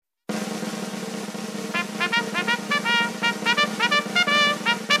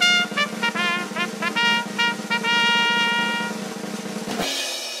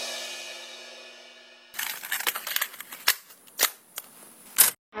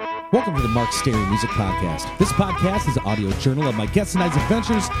Welcome to the Mark Stary Music Podcast. This podcast is an audio journal of my guests and I's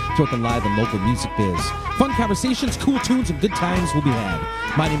adventures throughout the live and local music biz. Fun conversations, cool tunes, and good times will be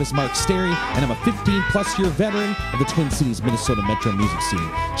had. My name is Mark Stary, and I'm a 15-plus year veteran of the Twin Cities, Minnesota metro music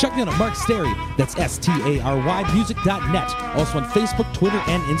scene. Check me out at Mark Stary, that's S-T-A-R-Y music.net, also on Facebook, Twitter,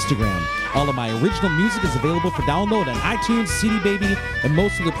 and Instagram. All of my original music is available for download on iTunes, CD Baby, and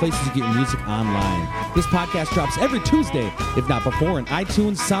most of the places you get your music online. This podcast drops every Tuesday, if not before, on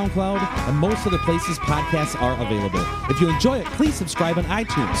iTunes, SoundCloud, and most of the places podcasts are available. If you enjoy it, please subscribe on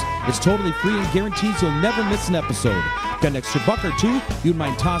iTunes. It's totally free and guarantees you'll never miss an episode. Got an extra buck or two you'd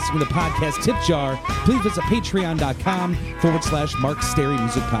mind tossing in the podcast tip jar? Please visit patreon.com/Mark Stary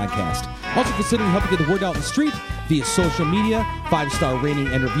Music Podcast. Also considering helping get the word out in the street via social media, 5-star rating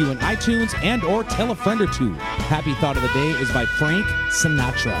and review on iTunes, and or tell a friend or two. Happy Thought of the Day is by Frank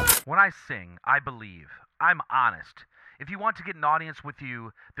Sinatra. When I sing, I believe. I'm honest. If you want to get an audience with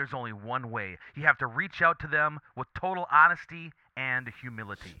you, there's only one way. You have to reach out to them with total honesty and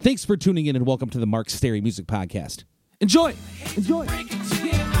humility. Thanks for tuning in and welcome to the Mark Stary Music Podcast. Enjoy! Enjoy! I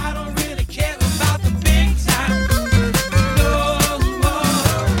don't really care about the big time. No more.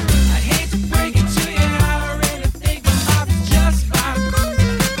 I hate to break it to you. I don't really think my life is just fine.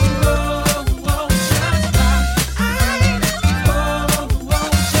 Whoa, whoa, just fine. Whoa, whoa,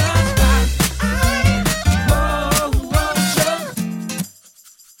 just fine. Whoa, just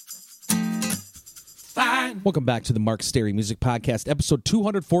fine. Welcome back to the Mark Stary Music Podcast, episode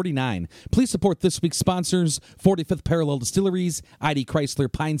 249. Please support this week's sponsors, 45th Parallel Distilleries, ID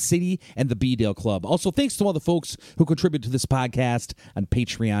Chrysler Pine City, and the B-Dale Club. Also, thanks to all the folks who contribute to this podcast on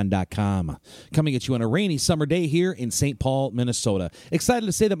patreon.com. Coming at you on a rainy summer day here in St. Paul, Minnesota. Excited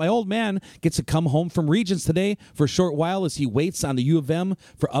to say that my old man gets to come home from Regents today for a short while as he waits on the U of M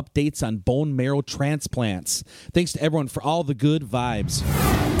for updates on bone marrow transplants. Thanks to everyone for all the good vibes.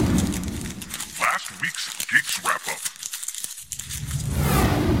 Last week's Geeks Wrap-Up.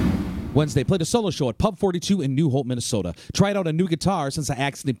 Wednesday, played a solo show at Pub 42 in New Hope, Minnesota. Tried out a new guitar since I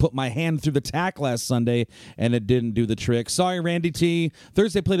accidentally put my hand through the tack last Sunday, and it didn't do the trick. Sorry, Randy T.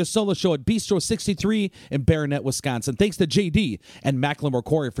 Thursday, played a solo show at Bistro 63 in Baronet, Wisconsin. Thanks to JD and Macklemore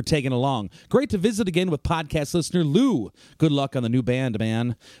Corey for tagging along. Great to visit again with podcast listener Lou. Good luck on the new band,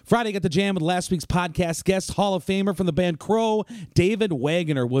 man. Friday, got the jam with last week's podcast guest, Hall of Famer from the band Crow, David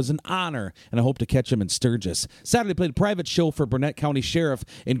Wagoner. Was an honor, and I hope to catch him in Sturgis. Saturday, played a private show for Burnett County Sheriff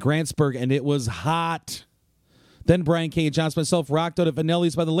in Grantsburg, and it was hot. Then Brian K. Johnson, myself, rocked out at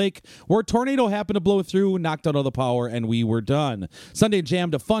Vanelli's by the lake, where a tornado happened to blow through, knocked out all the power, and we were done. Sunday,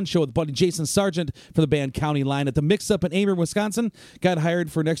 jammed a fun show with buddy Jason Sargent from the band County Line at the Mix-Up in Amory, Wisconsin. Got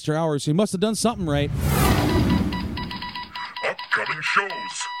hired for an extra hour, so he must have done something right. Upcoming shows.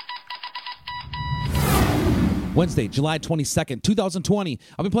 Wednesday, July 22nd, 2020,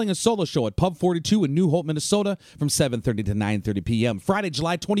 I'll be playing a solo show at Pub 42 in New Hope, Minnesota from 7:30 to 9:30 p.m. Friday,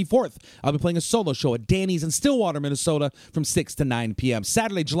 July 24th, I'll be playing a solo show at Danny's in Stillwater, Minnesota from 6 to 9 p.m.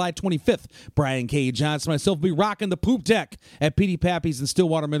 Saturday, July 25th, Brian K. Johnson and myself will be rocking the poop deck at Petey Pappy's in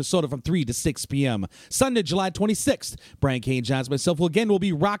Stillwater, Minnesota from 3 to 6 p.m. Sunday, July 26th, Brian K. Johnson and myself will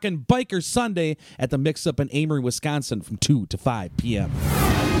be rocking Biker Sunday at the Mix-Up in Amory, Wisconsin from 2 to 5 p.m.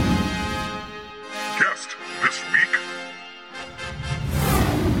 Guest this week.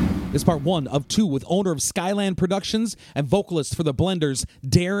 This is part one of two with owner of Skyland Productions and vocalist for the Blenders,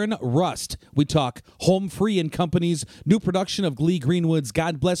 Darren Rust. We talk Home Free and Company's new production of Glee Greenwood's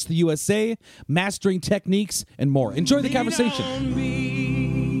God Bless the USA, mastering techniques, and more. Enjoy the conversation. On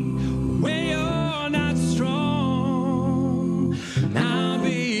me, when you're not strong, I'll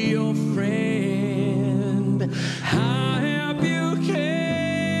be your friend. I'll help you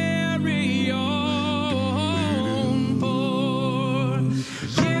carry on, for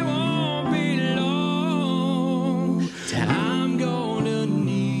you won't be long till I'm gonna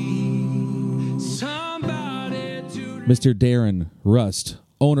need somebody to. Mr. Darren Rust,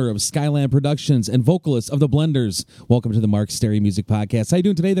 owner of Skyland Productions and vocalist of the Blenders. Welcome to the Mark Stary Music Podcast. How you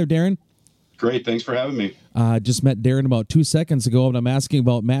doing today there, Darren? Great. Thanks for having me. Just met Darren about 2 seconds ago, and I'm asking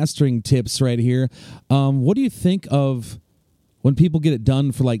about mastering tips right here. What do you think of when people get it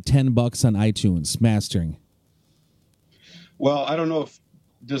done for like $10 on iTunes, mastering? Well, I don't know if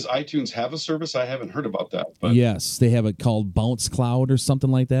does iTunes have a service? I haven't heard about that. But Yes, they have it called Bounce Cloud or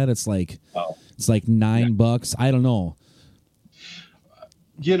something like that. It's like $9. I don't know.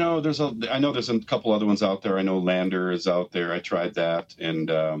 you know, I know there's a couple other ones out there. I know Lander is out there. I tried that, and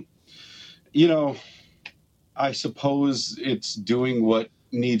you know, I suppose it's doing what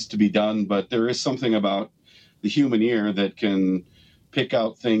needs to be done, but there is something about the human ear that can pick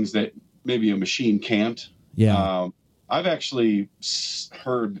out things that maybe a machine can't. Yeah. I've actually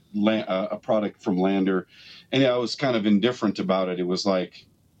heard a product from Lander, and I was kind of indifferent about it. It was like,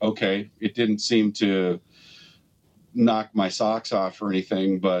 okay, it didn't seem to knock my socks off or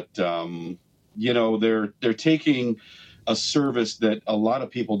anything, but they're taking a service that a lot of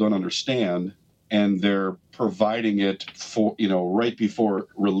people don't understand, and they're providing it for, right before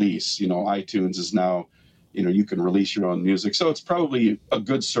release. iTunes is now, you can release your own music. So it's probably a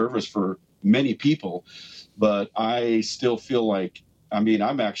good service for many people, but I still feel like,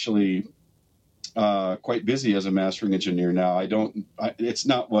 I'm actually quite busy as a mastering engineer now. It's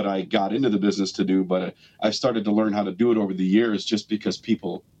not what I got into the business to do, but I've started to learn how to do it over the years just because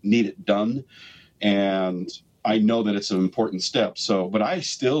people need it done. And I know that it's an important step. But I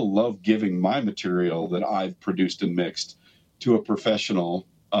still love giving my material that I've produced and mixed to a professional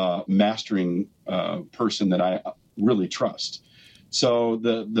mastering person that I really trust. So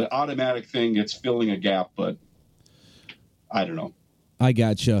the automatic thing, it's filling a gap, but I don't know. I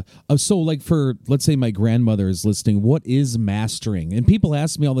gotcha. So, like, for, let's say my grandmother is listening, what is mastering? And people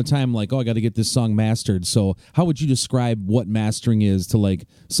ask me all the time, like, I got to get this song mastered. So how would you describe what mastering is to, like,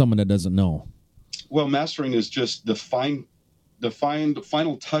 someone that doesn't know? Well, mastering is just the final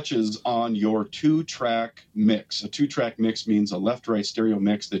touches on your 2-track mix. A 2-track mix means a left-right stereo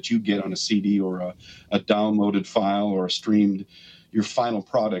mix that you get on a CD or a downloaded file or your final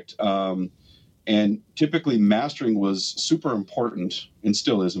product. And typically mastering was super important, and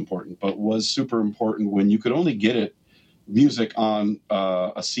still is important, but was super important when you could only get music on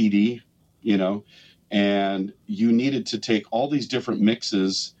a CD, and you needed to take all these different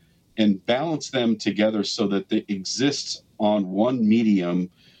mixes and balance them together so that they exist on one medium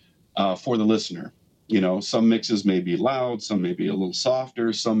for the listener. Some mixes may be loud, some may be a little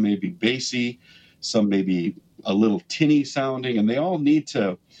softer, some may be bassy, some may be a little tinny sounding, and they all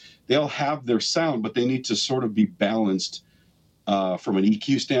have their sound, but they need to sort of be balanced from an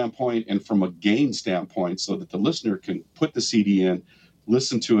EQ standpoint and from a gain standpoint so that the listener can put the CD in,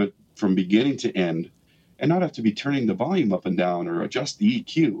 listen to it from beginning to end, and not have to be turning the volume up and down or adjust the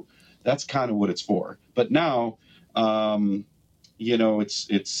EQ. That's kind of what it's for. But now,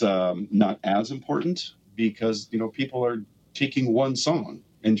 it's not as important because, people are taking one song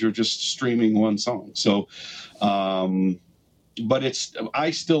and you're just streaming one song. So, but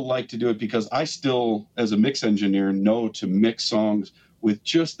I still like to do it because I still, as a mix engineer, know to mix songs with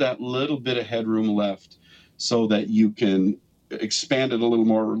just that little bit of headroom left so that you can expand it a little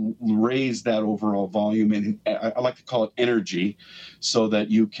more, raise that overall volume, and I like to call it energy, so that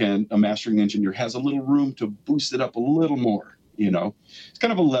a mastering engineer has a little room to boost it up a little more. It's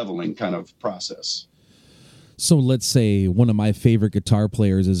kind of a leveling kind of process. So let's say one of my favorite guitar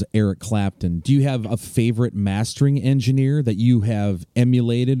players is Eric Clapton. Do you have a favorite mastering engineer that you have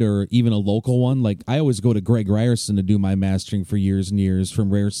emulated, or even a local one? Like, I always go to Greg Ryerson to do my mastering for years and years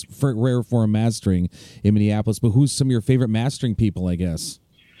from Rare Form Mastering in Minneapolis. But who's some of your favorite mastering people, I guess?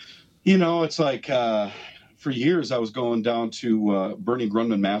 It's like for years I was going down to Bernie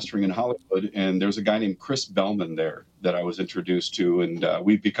Grundman Mastering in Hollywood, and there's a guy named Chris Bellman there that I was introduced to, and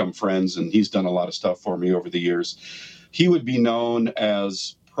we've become friends, and he's done a lot of stuff for me over the years. He would be known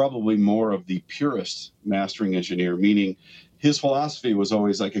as probably more of the purist mastering engineer, meaning his philosophy was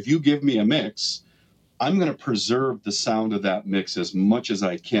always like, if you give me a mix, I'm going to preserve the sound of that mix as much as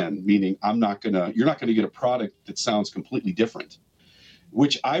I can, meaning you're not going to get a product that sounds completely different,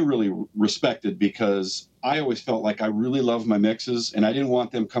 which I really respected because I always felt like I really loved my mixes and I didn't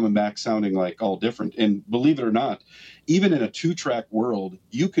want them coming back sounding like all different. And believe it or not, even in a 2-track world,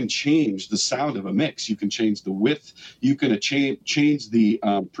 you can change the sound of a mix. You can change the width. You can change the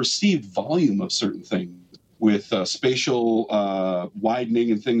perceived volume of certain things with spatial widening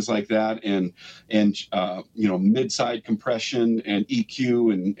and things like that, and mid-side compression and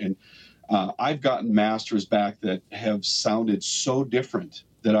EQ and I've gotten masters back that have sounded so different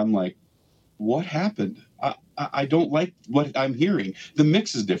that I'm like, what happened? I don't like what I'm hearing. The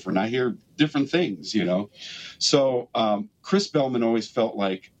mix is different. I hear different things, So Chris Bellman always felt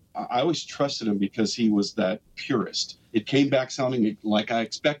like, I always trusted him because he was that purist. It came back sounding like I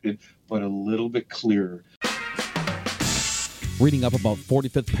expected, but a little bit clearer. Reading up about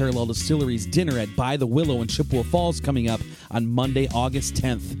 45th Parallel Distillery's dinner at By the Willow in Chippewa Falls coming up on Monday, August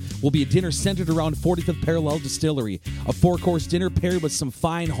 10th. Will be a dinner centered around 45th Parallel Distillery. A 4-course dinner paired with some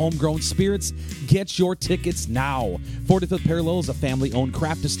fine homegrown spirits. Get your tickets now. 45th Parallel is a family-owned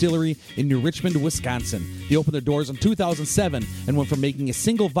craft distillery in New Richmond, Wisconsin. They opened their doors in 2007 and went from making a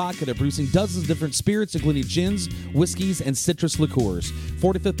single vodka to producing dozens of different spirits, including gins, whiskeys, and citrus liqueurs.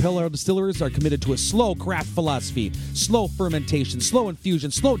 45th Parallel Distillers are committed to a slow craft philosophy, slow fermentation, fermentation, slow infusion,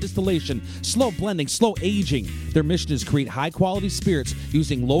 slow distillation, slow blending, slow aging. Their mission is to create high-quality spirits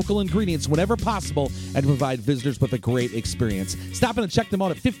using local ingredients whenever possible and provide visitors with a great experience. Stop in and check them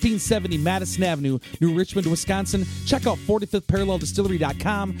out at 1570 Madison Avenue, New Richmond, Wisconsin. Check out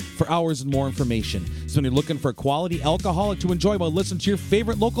 45thParallelDistillery.com for hours and more information. So when you're looking for quality alcoholic to enjoy while listening to your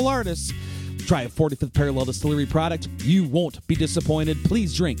favorite local artists, try a 45th Parallel Distillery product. You won't be disappointed.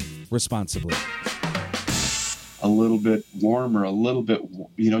 Please drink responsibly. A little bit warmer, a little bit,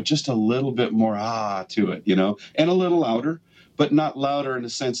 just a little bit more to it, and a little louder, but not louder in the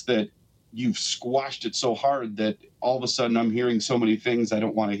sense that you've squashed it so hard that all of a sudden I'm hearing so many things I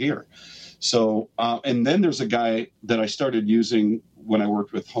don't want to hear. So, and then there's a guy that I started using when I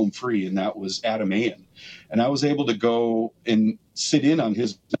worked with Home Free, and that was Adam Ayan. And I was able to go and sit in on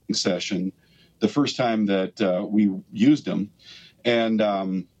his session the first time that we used him.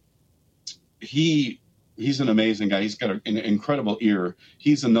 And he's an amazing guy. He's got an incredible ear.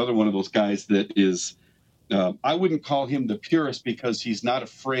 He's another one of those guys that is, I wouldn't call him the purist because he's not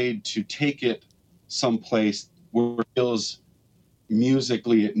afraid to take it someplace where it feels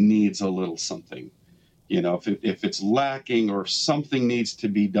musically it needs a little something. If it's lacking or something needs to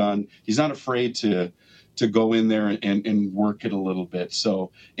be done, he's not afraid to go in there and work it a little bit.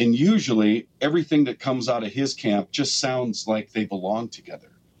 So, and usually everything that comes out of his camp just sounds like they belong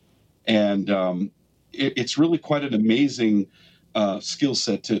together. And it's really quite an amazing skill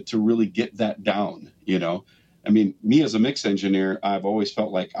set to really get that down, I mean, me as a mix engineer, I've always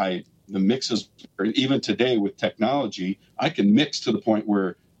felt like the mixes, even today with technology, I can mix to the point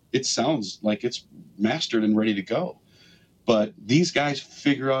where it sounds like it's mastered and ready to go. But these guys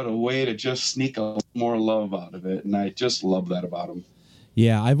figure out a way to just sneak a little more love out of it, and I just love that about them.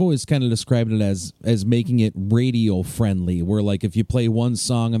 Yeah, I've always kind of described it as making it radio friendly, where like if you play one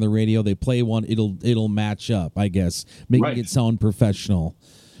song on the radio, they play one, it'll match up, I guess, making it sound professional.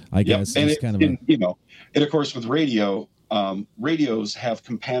 I guess and it's kind of and of course with radio, radios have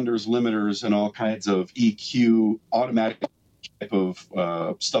companders, limiters, and all kinds of EQ, automatic type of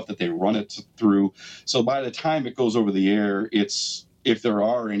stuff that they run it through. So by the time it goes over the air, if there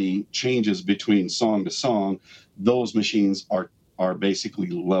are any changes between song to song, those machines are basically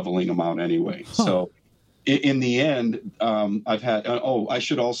leveling them out anyway. Huh. So in the end, I've had, I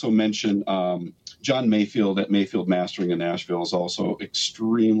should also mention John Mayfield at Mayfield Mastering in Nashville is also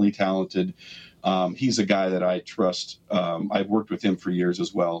extremely talented. He's a guy that I trust. I've worked with him for years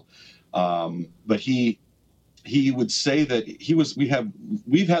as well. But he would say that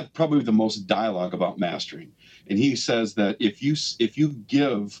we've had probably the most dialogue about mastering. And he says that if you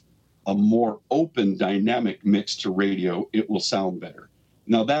give a more open dynamic mix to radio, it will sound better.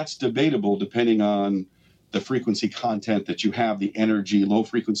 Now that's debatable depending on the frequency content that you have, the energy, low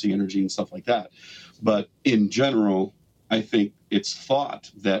frequency energy and stuff like that. But in general, I think it's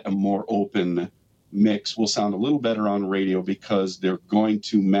thought that a more open mix will sound a little better on radio because they're going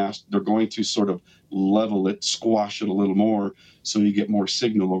to sort of level it, squash it a little more so you get more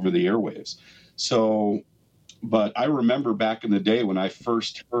signal over the airwaves. So, but I remember back in the day when I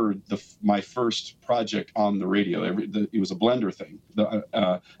first heard my first project on the radio, it was a blender thing.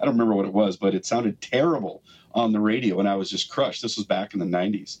 I don't remember what it was, but it sounded terrible on the radio and I was just crushed. This was back in the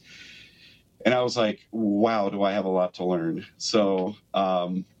 90s. And I was like, wow, do I have a lot to learn? So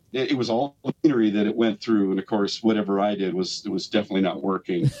it was all the machinery that it went through. And of course, whatever I did was definitely not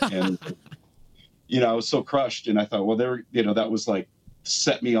working. And, I was so crushed. And I thought, well, that was like,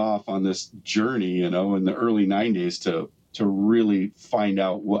 set me off on this journey, in the early 90s to really find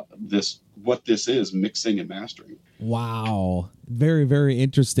out what this is, mixing and mastering. Wow. Very, very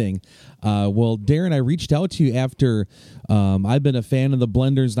interesting. Well, Darren, I reached out to you after I've been a fan of the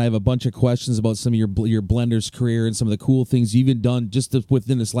Blenders, and I have a bunch of questions about some of your Blenders career and some of the cool things you've even done just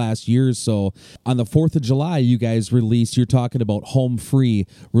within this last year or so. On the 4th of July, you guys you're talking about Home Free,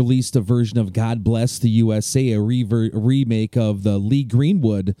 released a version of God Bless the USA, a remake of the Lee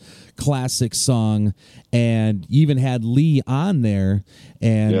Greenwood classic song, and you even had Lee on there,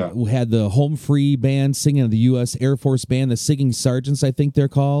 and we had the Home Free band singing, the U.S. Air Force band, the Singing Sergeants, I think they're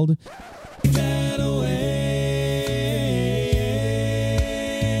called. That away.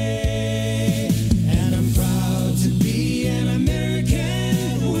 And I'm proud to be an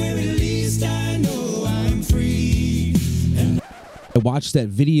American, where at least I know I'm free. I watched that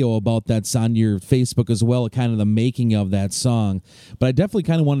video about that's on your Facebook as well, kind of the making of that song. But I definitely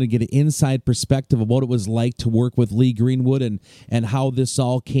kind of wanted to get an inside perspective of what it was like to work with Lee Greenwood and how this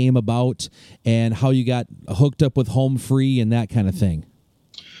all came about and how you got hooked up with Home Free and that kind of thing.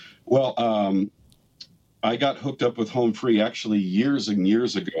 Well, I got hooked up with Home Free actually years and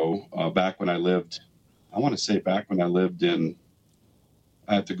years ago, back when I lived in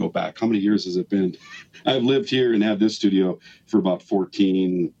I have to go back. How many years has it been? I've lived here and had this studio for about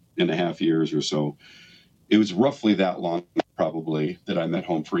 14 and a half years or so. It was roughly that long, probably, that I met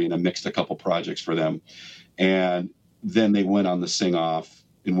Home Free, and I mixed a couple projects for them. And then they went on the sing-off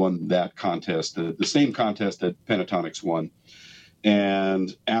and won that contest, the same contest that Pentatonics won.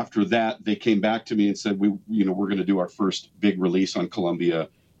 And after that, they came back to me and said, we're going to do our first big release on Columbia.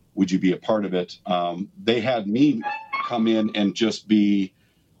 Would you be a part of it? They had me come in and just be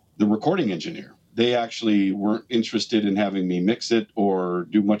the recording engineer. They actually weren't interested in having me mix it or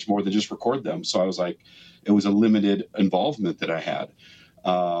do much more than just record them. So I was like, it was a limited involvement that I had.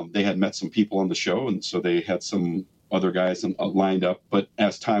 They had met some people on the show, and so they had some other guys lined up. But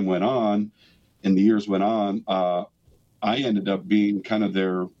as time went on and the years went on, I ended up being kind of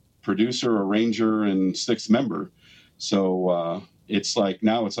their producer, arranger, and sixth member. So it's like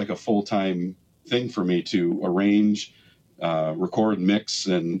a full-time thing for me to arrange, record, mix,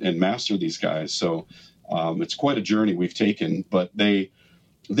 and master these guys. So it's quite a journey we've taken, but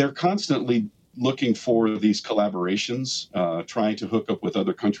they're constantly looking for these collaborations, trying to hook up with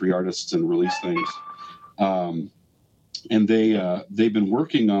other country artists and release things. And they've been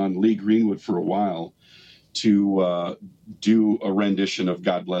working on Lee Greenwood for a while to do a rendition of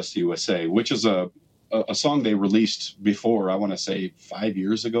God Bless the USA, which is a song they released before, I want to say 5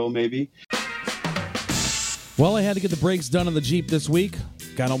 years ago, maybe. Well, I had to get the brakes done on the Jeep this week.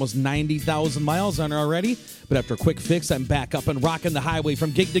 Got almost 90,000 miles on her already. But after a quick fix, I'm back up and rocking the highway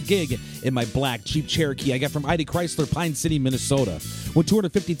from gig to gig in my black Jeep Cherokee I got from ID Chrysler, Pine City, Minnesota. With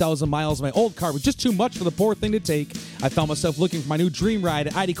 250,000 miles, my old car was just too much for the poor thing to take. I found myself looking for my new dream ride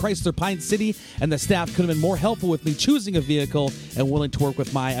at ID Chrysler, Pine City, and the staff could have been more helpful with me choosing a vehicle and willing to work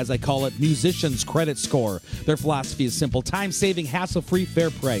with my, as I call it, musician's credit score. Their philosophy is simple: time-saving, hassle-free, fair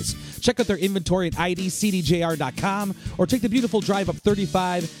price. Check out their inventory at idcdjr.com or take the beautiful drive up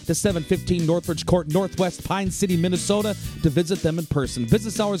 35 to 715 Northridge Court, Northwest Pine City, Minnesota to visit them in person.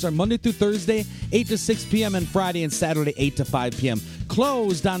 Business hours are Monday through Thursday, 8 to 6 p.m. and Friday and Saturday, 8 to 5 p.m.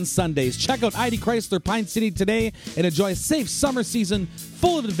 Closed on Sundays. Check out ID Chrysler Pine City today and enjoy a safe summer season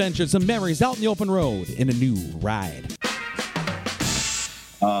full of adventures and memories out in the open road in a new ride.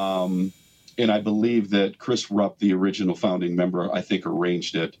 And I believe that Chris Rupp, the original founding member, I think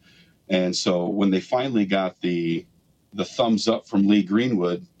arranged it. And so when they finally got the thumbs up from Lee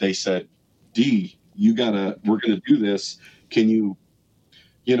Greenwood, they said, D, we're going to do this. Can you,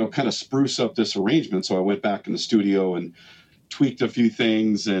 kind of spruce up this arrangement? So I went back in the studio and tweaked a few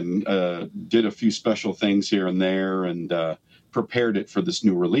things and did a few special things here and there and prepared it for this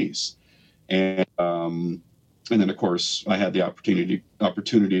new release. And then, of course, I had the opportunity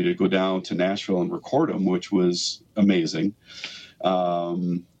to go down to Nashville and record him, which was amazing.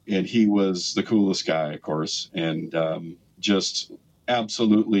 And he was the coolest guy, of course, and just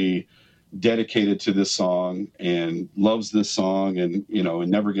absolutely dedicated to this song and loves this song and,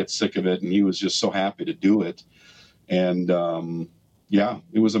 and never gets sick of it. And he was just so happy to do it. And,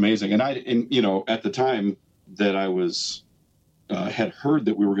 it was amazing. And at the time that I was, had heard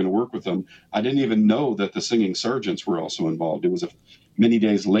that we were going to work with them, I didn't even know that the Singing Sergeants were also involved. It was many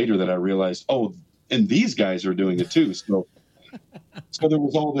days later that I realized, and these guys are doing it too. So there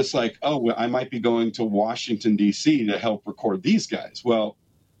was all this like, I might be going to Washington, D.C. to help record these guys. Well,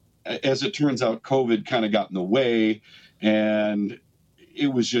 as it turns out, COVID kind of got in the way, and it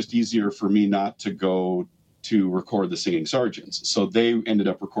was just easier for me not to go to record the Singing Sergeants. So they ended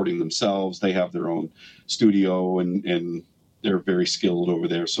up recording themselves. They have their own studio, and they're very skilled over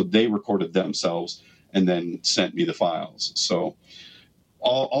there. So they recorded themselves and then sent me the files. So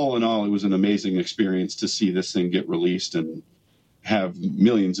all in all, it was an amazing experience to see this thing get released and have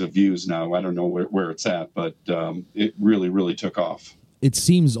millions of views now. I don't know where it's at, but it really, really took off. It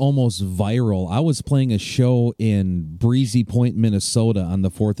seems almost viral. I was playing a show in Breezy Point, Minnesota on the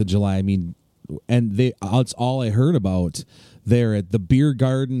 4th of July. I mean, and it's all I heard about there at the beer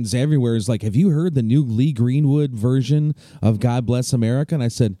gardens everywhere. Is like, have you heard the new Lee Greenwood version of God Bless America? And I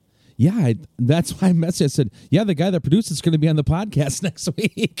said, yeah, that's why I messaged. I said, yeah, the guy that produced it's going to be on the podcast next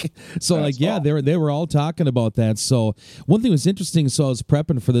week. So that's they were all talking about that. So one thing was interesting. So I was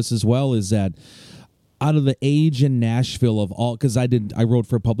prepping for this as well, is that out of the age in Nashville of all, because I wrote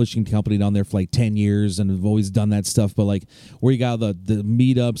for a publishing company down there for like 10 years and have always done that stuff, but like where you got the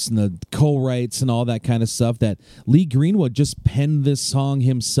meetups and the co-writes and all that kind of stuff, that Lee Greenwood just penned this song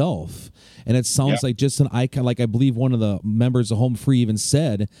himself. And it sounds like just an icon. Like I believe one of the members of Home Free even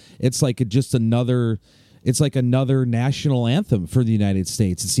said, it's like another national anthem for the United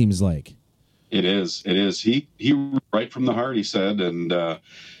States, it seems like. It is. He right from the heart, he said, and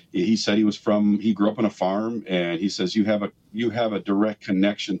He said he grew up on a farm, and he says you have a direct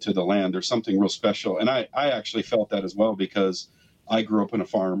connection to the land. There's something real special. And I actually felt that as well, because I grew up on a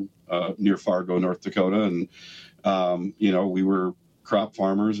farm near Fargo, North Dakota. And, we were crop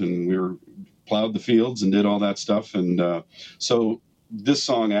farmers, and we plowed the fields and did all that stuff. And so this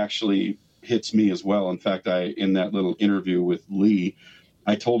song actually hits me as well. In fact, in that little interview with Lee,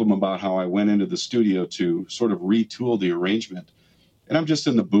 I told him about how I went into the studio to sort of retool the arrangement. And I'm just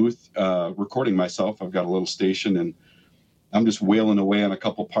in the booth recording myself. I've got a little station, and I'm just wailing away on a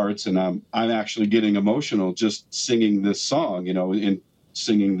couple parts, and I'm actually getting emotional just singing this song, and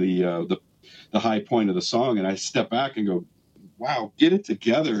singing the high point of the song. And I step back and go, wow, get it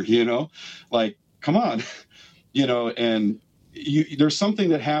together, like, come on, and there's something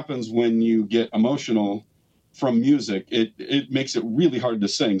that happens when you get emotional from music. It makes it really hard to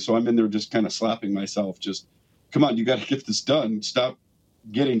sing. So I'm in there just kind of slapping myself, just, come on, you got to get this done. Stop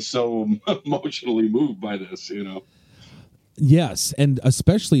getting so emotionally moved by this, Yes, and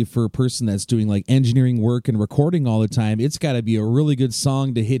especially for a person that's doing like engineering work and recording all the time, it's got to be a really good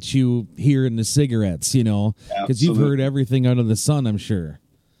song to hit you here in the cigarettes, because you've heard everything under the sun, I'm sure.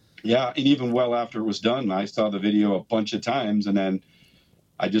 Yeah, and even well after it was done, I saw the video a bunch of times, and then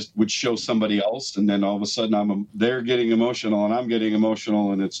I just would show somebody else, and then all of a sudden they're getting emotional and I'm getting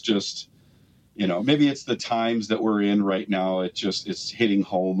emotional, and it's just, maybe it's the times that we're in right now. It's hitting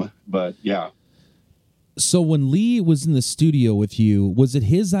home, but yeah. So when Lee was in the studio with you, was it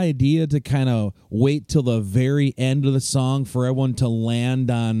his idea to kind of wait till the very end of the song for everyone to land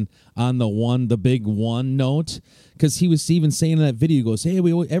on the big one note? Because he was even saying in that video, he goes, hey,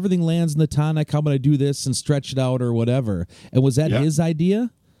 everything lands in the tonic. How about I do this and stretch it out or whatever? And was that his idea?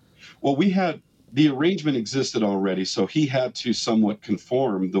 Well, the arrangement existed already, so he had to somewhat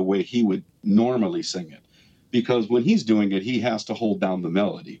conform the way he would normally sing it. Because when he's doing it, he has to hold down the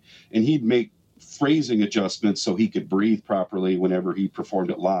melody. And he'd make phrasing adjustments so he could breathe properly whenever he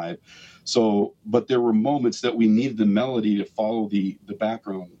performed it live. But there were moments that we needed the melody to follow the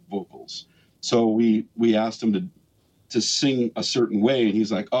background vocals. So we asked him to sing a certain way, and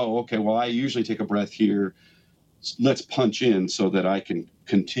he's like, oh, okay, well, I usually take a breath here. Let's punch in so that I can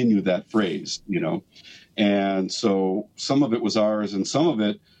continue that phrase, And so some of it was ours, and some of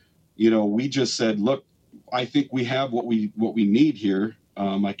it, we just said, look, I think we have what we need here.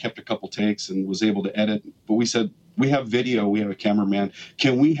 I kept a couple takes and was able to edit, but we said, we have video, we have a cameraman.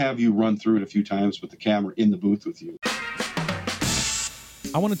 Can we have you run through it a few times with the camera in the booth with you?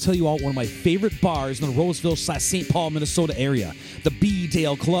 I want to tell you all one of my favorite bars in the Roseville/St. Paul, Minnesota area. The B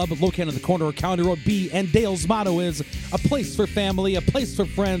Dale Club, located on the corner of County Road B, and Dale's motto is a place for family, a place for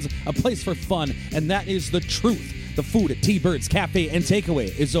friends, a place for fun, and that is the truth. The food at T-Bird's Cafe and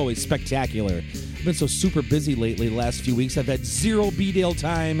Takeaway is always spectacular. I've been so super busy lately the last few weeks. I've had zero B-Dale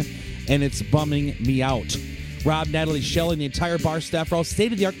time, and it's bumming me out. Rob, Natalie, Shelley, and the entire bar staff are all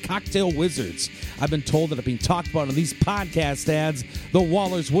state-of-the-art cocktail wizards. I've been told that I've been talked about on these podcast ads. The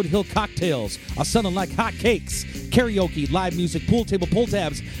Waller's Woodhill Cocktails are selling like hotcakes. Karaoke, live music, pool table, pull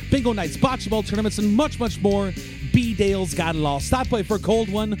tabs, bingo nights, bocce ball tournaments, and much, much more. B-Dale's got it all. Stop by for a cold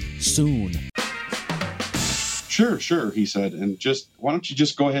one soon. Sure, he said. And why don't you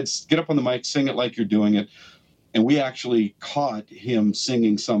just go ahead, get up on the mic, sing it like you're doing it. And we actually caught him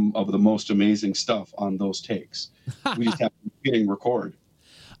singing some of the most amazing stuff on those takes. We just have to hitting record.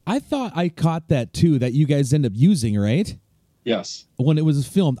 I thought I caught that too, that you guys end up using, right? Yes. When it was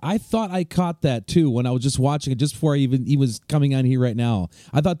filmed. I thought I caught that too when I was just watching it, just before he was coming on here right now.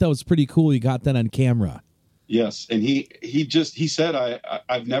 I thought that was pretty cool. You got that on camera. Yes. And he said,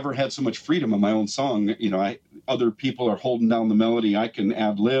 I've never had so much freedom on my own song. Other people are holding down the melody. I can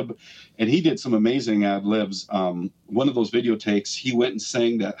ad lib. And he did some amazing ad libs. One of those video takes, he went and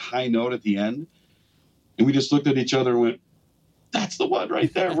sang that high note at the end. And we just looked at each other and went, that's the one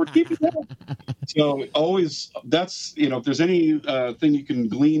right there. We're keeping that. So always, that's, if there's any thing you can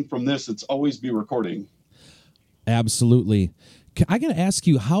glean from this, it's always be recording. Absolutely. I got to ask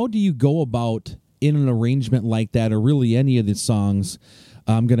you, how do you go about in an arrangement like that, or really any of the songs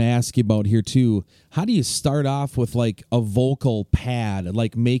I'm going to ask you about here too? How do you start off with like a vocal pad,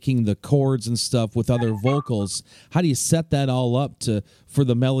 like making the chords and stuff with other vocals? How do you set that all up for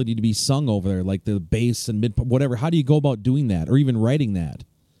the melody to be sung over there, like the bass and mid, whatever? How do you go about doing that, or even writing that?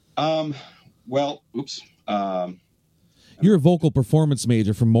 You're a vocal performance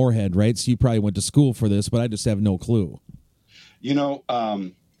major from Moorhead, right? So you probably went to school for this, but I just have no clue.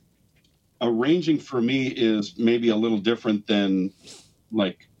 Arranging for me is maybe a little different than,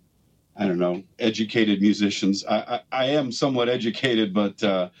 like, I don't know, educated musicians. I am somewhat educated, but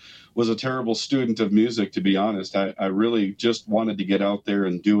was a terrible student of music, to be honest. I really just wanted to get out there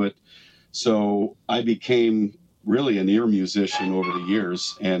and do it. So I became really an ear musician over the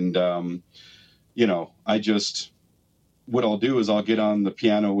years. And, what I'll do is I'll get on the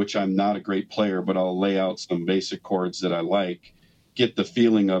piano, which I'm not a great player, but I'll lay out some basic chords that I like, get the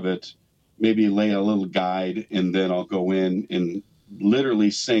feeling of it, maybe lay a little guide, and then I'll go in and literally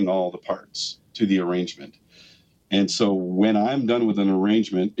sing all the parts to the arrangement. And so when I'm done with an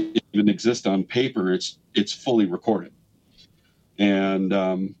arrangement, it even exists on paper, it's fully recorded. And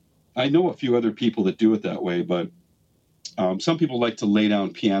I know a few other people that do it that way, but some people like to lay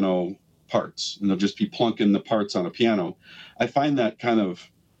down piano parts, and they'll just be plunking the parts on a piano. I find that kind of,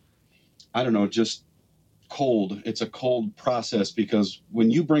 I don't know, just cold. It's a cold process, because when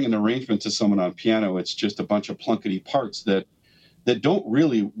you bring an arrangement to someone on piano, it's just a bunch of plunkety parts that don't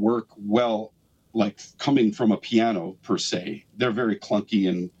really work well, like coming from a piano per se. They're very clunky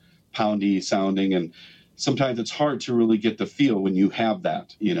and poundy sounding, and sometimes it's hard to really get the feel when you have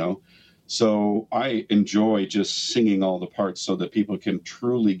that, So I enjoy just singing all the parts so that people can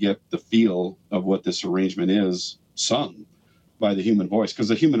truly get the feel of what this arrangement is sung by the human voice, because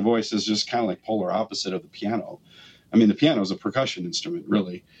the human voice is just kind of like polar opposite of the piano. I mean, the piano is a percussion instrument,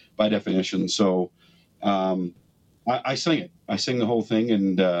 really, by definition. So I sing it. I sing the whole thing,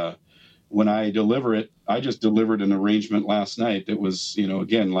 and when I deliver it, I just delivered an arrangement last night that was,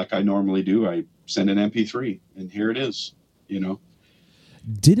 again, like I normally do. I send an MP3, and here it is,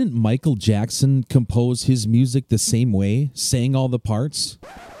 Didn't Michael Jackson compose his music the same way, saying all the parts?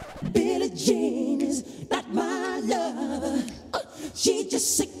 Billie Jean is not my lover. She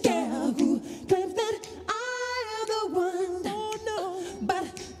just a girl who claims that I am the one. Oh no, but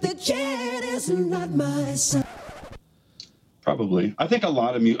the kid is not my son. Probably. I think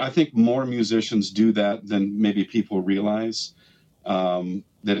I think more musicians do that than maybe people realize,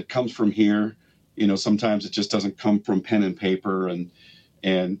 that it comes from here. Sometimes it just doesn't come from pen and paper, and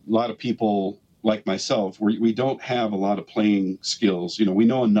a lot of people like myself, we don't have a lot of playing skills. We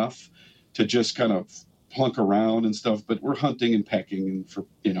know enough to just kind of plunk around and stuff, but we're hunting and pecking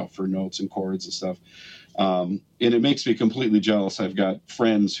and for notes and chords and stuff. And it makes me completely jealous. I've got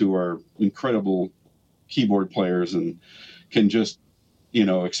friends who are incredible keyboard players and can just,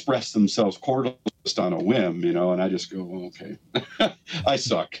 express themselves chordally just on a whim, and I just go, well, okay, I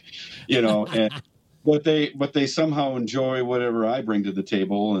suck, and but they somehow enjoy whatever I bring to the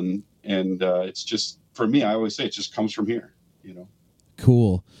table, and it's just, for me, I always say it just comes from here,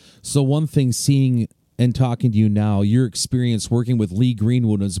 Cool. So one thing, seeing and talking to you now, your experience working with Lee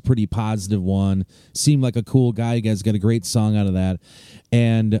Greenwood was a pretty positive one. Seemed like a cool guy. You guys got a great song out of that.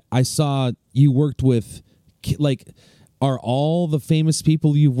 And I saw you worked with, are all the famous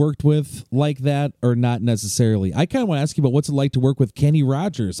people you've worked with like that, or not necessarily? I kind of want to ask you about what's it like to work with Kenny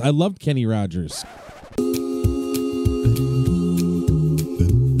Rogers. I loved Kenny Rogers.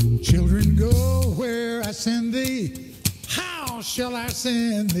 Children, go where I send thee. How shall I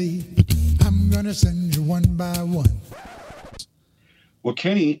send thee? I'm gonna send you one by one. Well,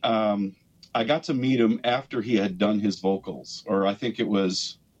 Kenny, I got to meet him after he had done his vocals, or I think it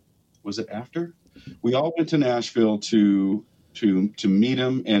was it after? We all went to Nashville to meet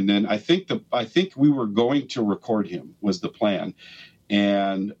him, and then I think we were going to record him, was the plan,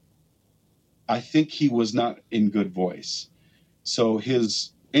 and I think he was not in good voice. So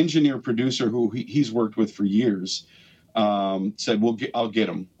his engineer producer, who he's worked with for years, said, I'll get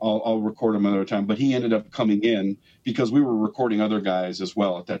him. I'll record him another time. But he ended up coming in because we were recording other guys as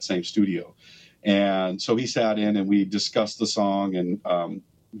well at that same studio. And so he sat in and we discussed the song, and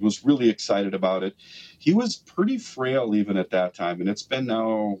was really excited about it. He was pretty frail even at that time. And it's been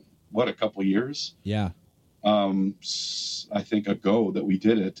now, a couple years? Yeah. I think ago that we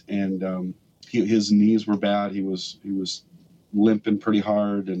did it. And his knees were bad. He was limping pretty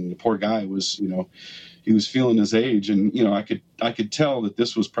hard. And the poor guy was, he was feeling his age, and I could tell that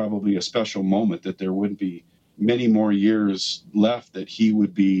this was probably a special moment, that there wouldn't be many more years left that he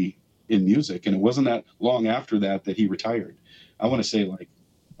would be in music. And it wasn't that long after that he retired. I want to say like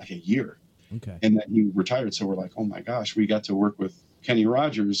a year. Okay. And then he retired. So we're like, oh my gosh, we got to work with Kenny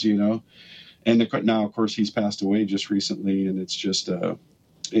Rogers, And now, of course, he's passed away just recently, and it's just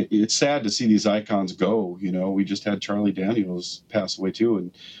it's sad to see these icons go. We just had Charlie Daniels pass away too,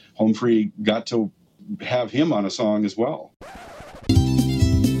 and Home Free got to have him on a song as well.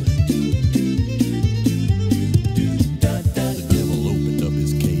 The devil opened up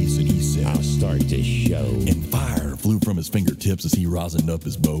his case and he said, I'll start this show. And fire flew from his fingertips as he rosined up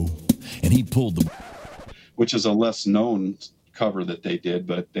his bow. And he pulled the... Which is a less known cover that they did,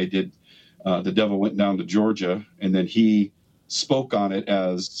 but they did the devil went down to Georgia, and then he spoke on it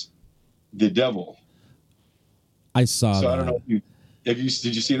as the devil. I saw So that. I don't know if you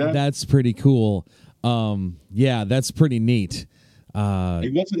did you see that? That's pretty cool. Yeah, that's pretty neat.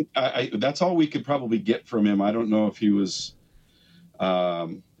 It wasn't. That's all we could probably get from him. I don't know if he was.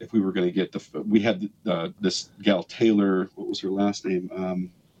 If we were going to get we had this gal Taylor. What was her last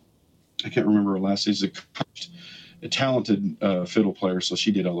name? I can't remember her last name. She's a talented fiddle player, so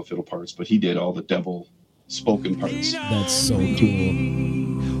she did all the fiddle parts, but he did all the devil spoken parts. That's so cool.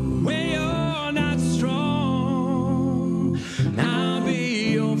 When you're not strong, I'll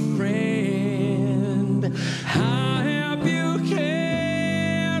be your friend. I'll help you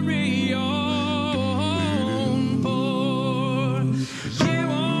carry on, boy. You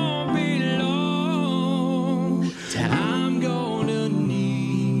won't be long. I'm gonna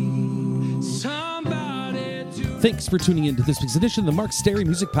need somebody to. Thanks for tuning in to this week's edition of the Mark Stary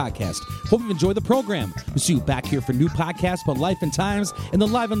Music Podcast. Hope you've enjoyed the program. We'll see you back here for new podcasts about life and times in the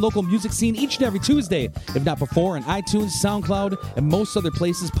live and local music scene each and every Tuesday, if not before, on iTunes, SoundCloud, and most other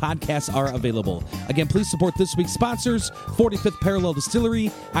places podcasts are available. Again, please support this week's sponsors, 45th Parallel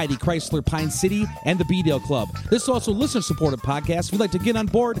Distillery, ID Chrysler Pine City, and the B-Dale Club. This is also a listener-supported podcast. If you'd like to get on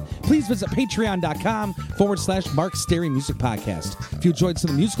board, please visit patreon.com/Mark Stary Music Podcast. If you enjoyed some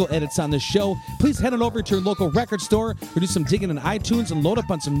of the musical edits on this show, please head on over to your local record store or do some digging in iTunes and load up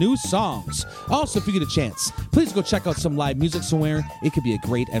on some new songs. Also, if you get a chance, please go check out some live music somewhere. It could be a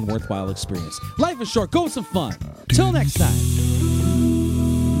great and worthwhile experience. Life is short. Go with some fun. Till next time.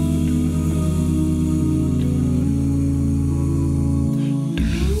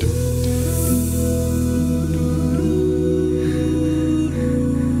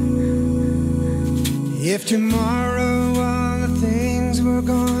 If tomorrow all the things were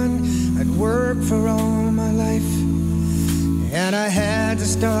gone, I'd work for all my life, and I had to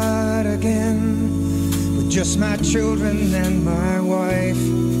start again with just my children and my wife.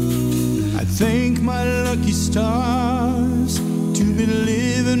 I thank my lucky stars to be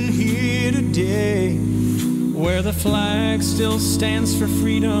living here today, where the flag still stands for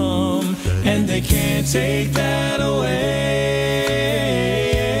freedom, and they can't take that away.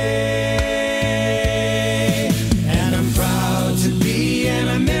 And I'm proud to be an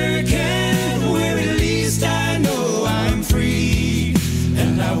American, where at least I know I'm free.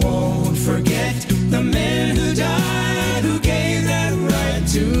 And I won't forget the men who died, who gave that right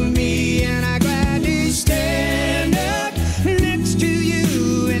to me. And I gladly stand up next to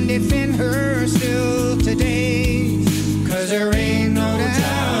you and defend her still today. 'Cause there ain't no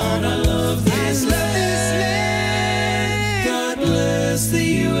doubt I love this land. God bless the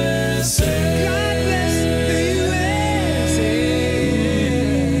USA. God bless the USA.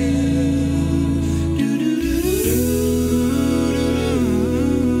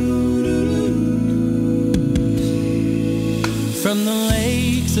 From the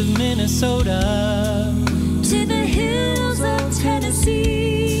lakes of Minnesota to the hills of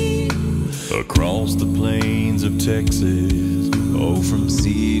Tennessee, Across the plains of Texas, oh, from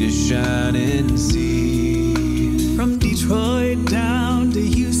sea to shining sea. from Detroit down to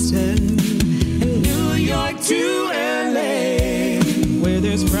Houston, and New York to LA, where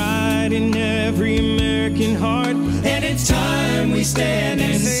there's pride in every American heart, and it's time we stand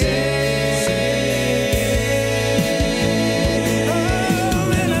and say,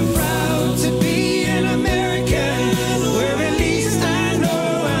 oh, and I'm proud to be an American, where at least I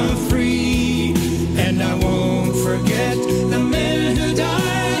know I'm free, and I won't forget the men who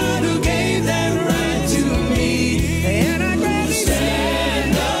died, who gave that right to me. And I gladly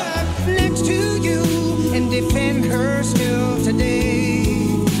stand up next to you and defend her still today.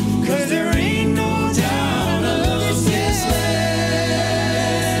 'Cause there ain't no doubt I love this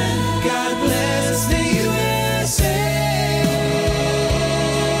land. God bless the USA.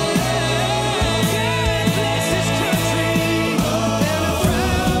 God bless this country. And I'm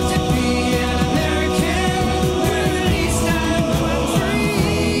proud to be an American, where at least I know I'm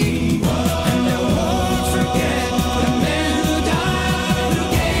free. And I won't forget the men who died, who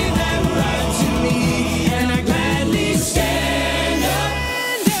gave that right to me. And I gladly stand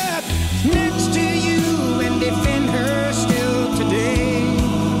up next to you and defend her still today.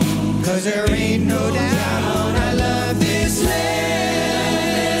 'Cause there ain't no doubt